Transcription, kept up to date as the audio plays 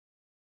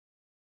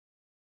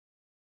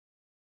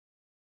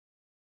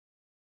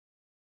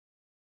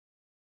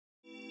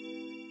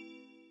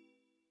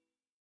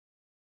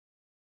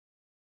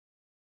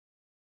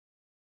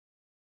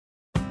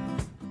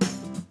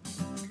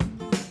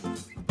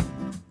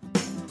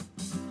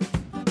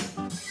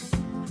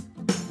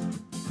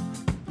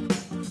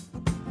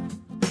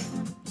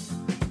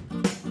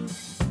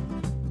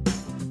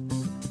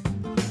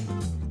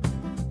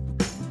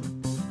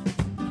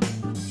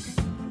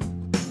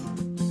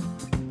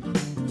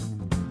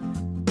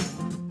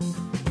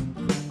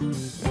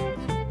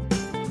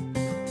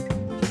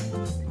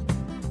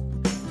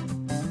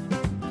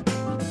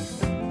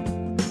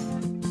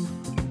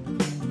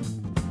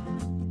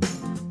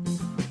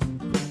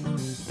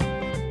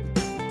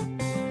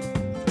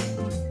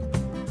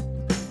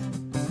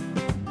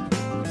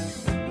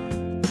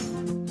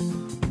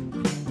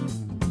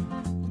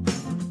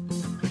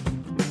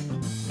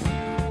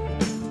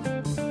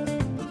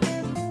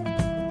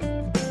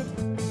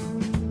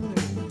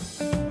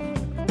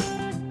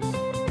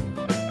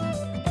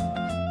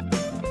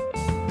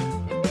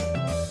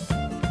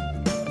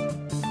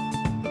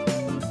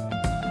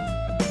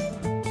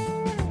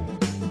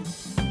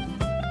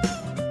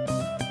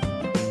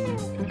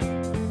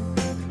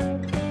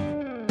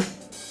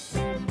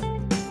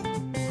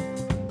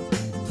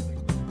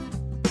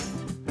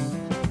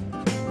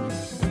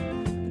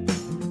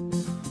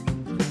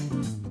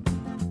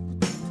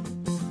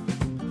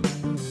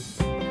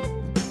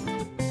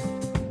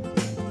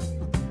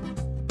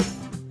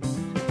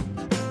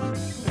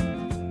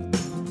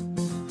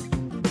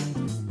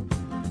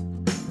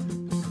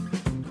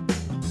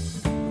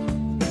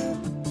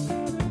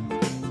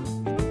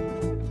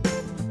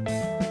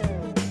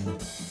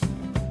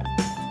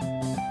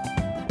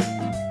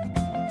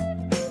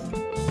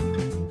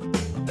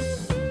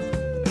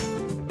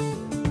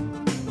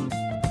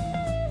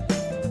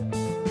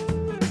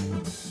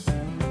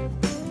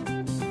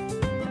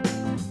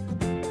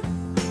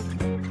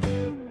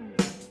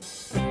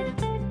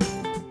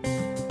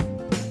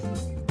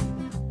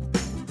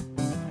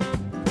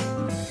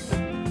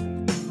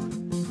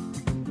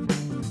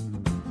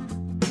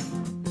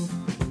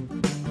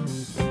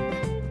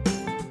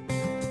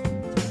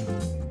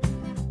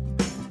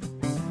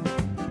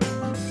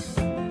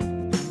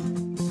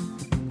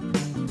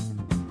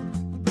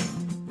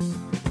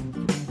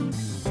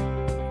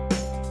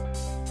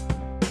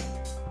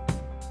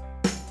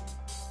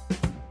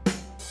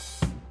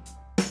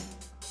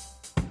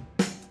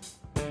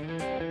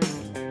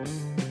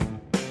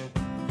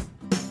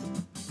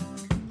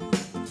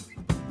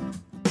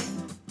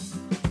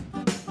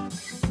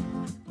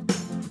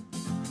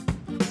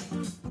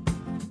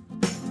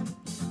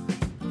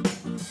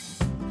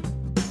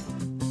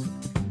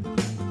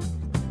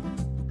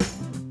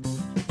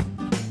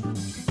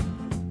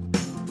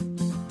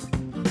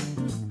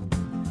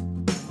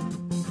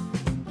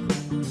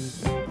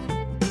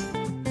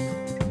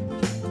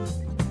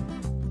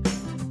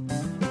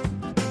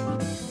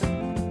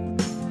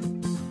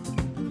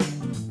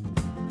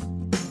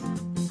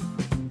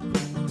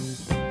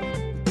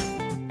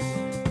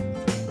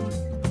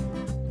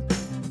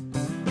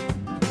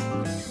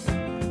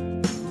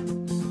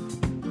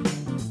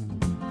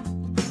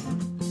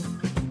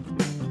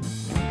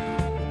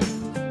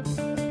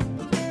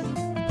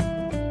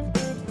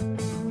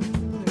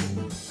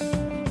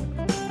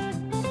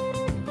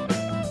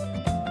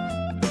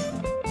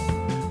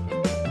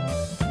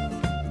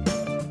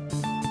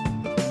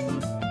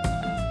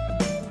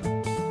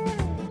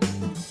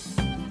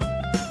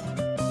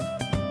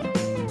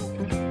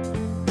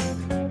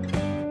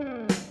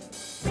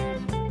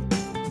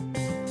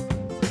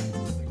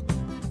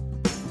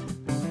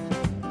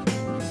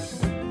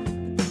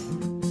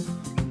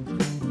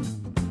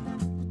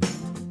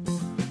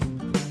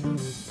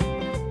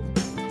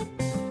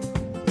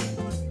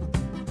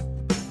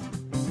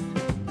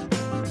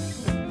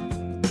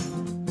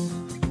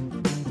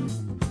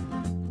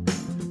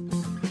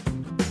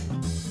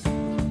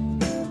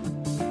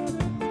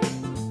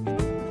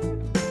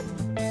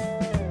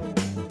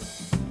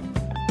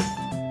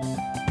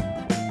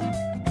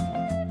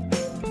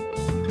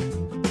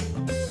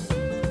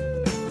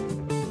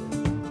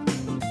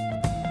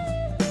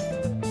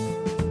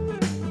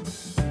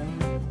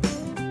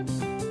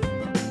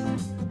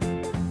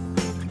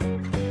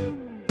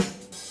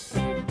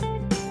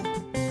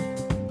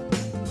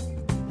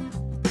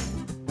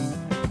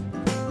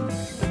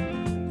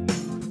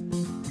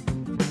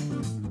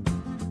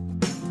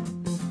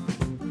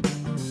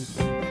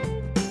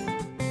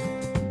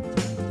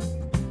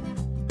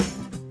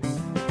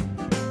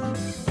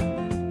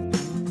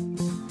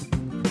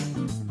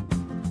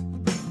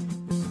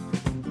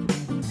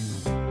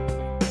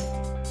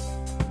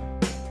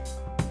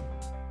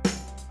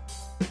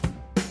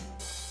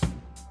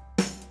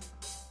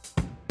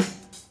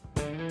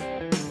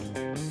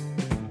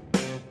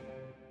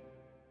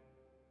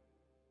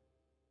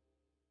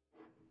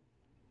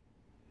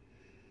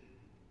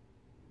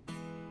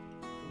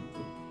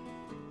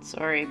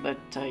Sorry, but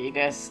you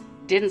guys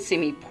didn't see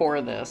me pour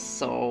this,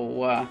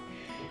 so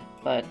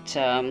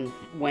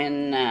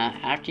when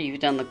after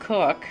you've done the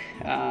cook,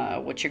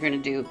 what you're going to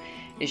do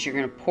is you're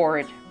going to pour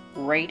it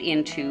right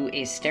into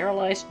a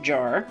sterilized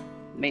jar,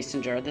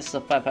 mason jar. This is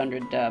a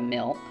 500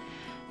 mil.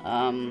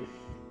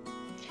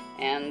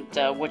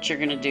 What you're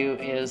going to do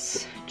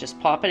is just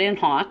pop it in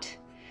hot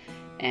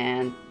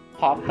and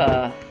pop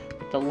the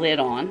lid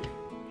on.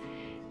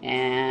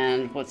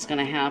 And what's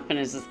going to happen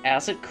is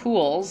as it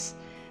cools,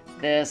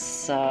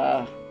 this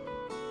the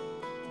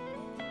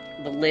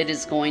lid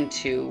is going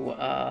to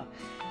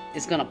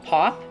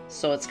pop,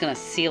 so it's going to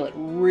seal it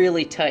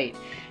really tight.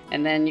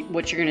 And then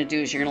what you're going to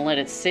do is you're going to let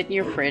it sit in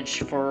your fridge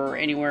for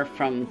anywhere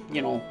from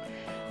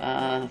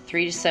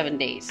 3 to 7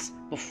 days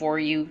before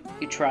you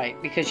try it,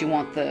 because you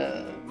want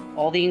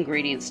all the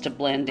ingredients to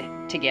blend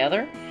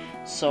together.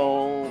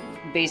 So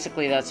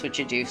basically that's what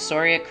you do.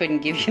 Sorry I couldn't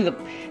give you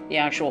the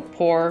actual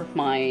pour.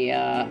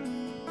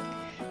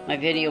 My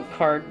video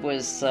card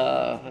was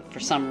for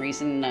some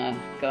reason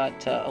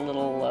got a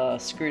little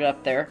screwed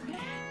up there,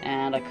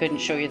 and I couldn't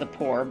show you the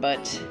pour,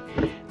 but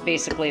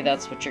basically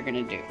that's what you're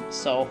going to do.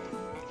 So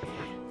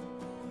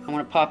I'm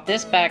going to pop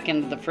this back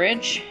into the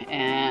fridge,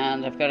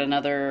 and I've got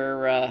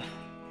another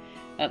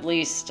at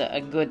least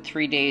a good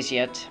 3 days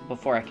yet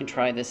before I can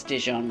try this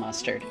Dijon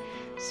mustard.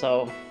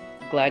 So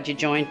glad you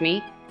joined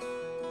me.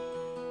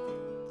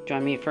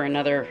 Join me for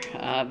another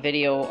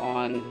video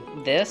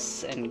on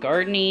this and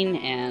gardening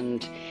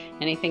and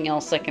anything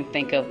else I can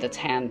think of that's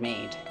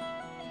handmade.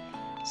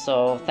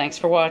 So thanks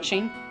for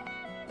watching.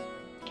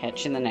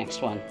 Catch you in the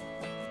next one.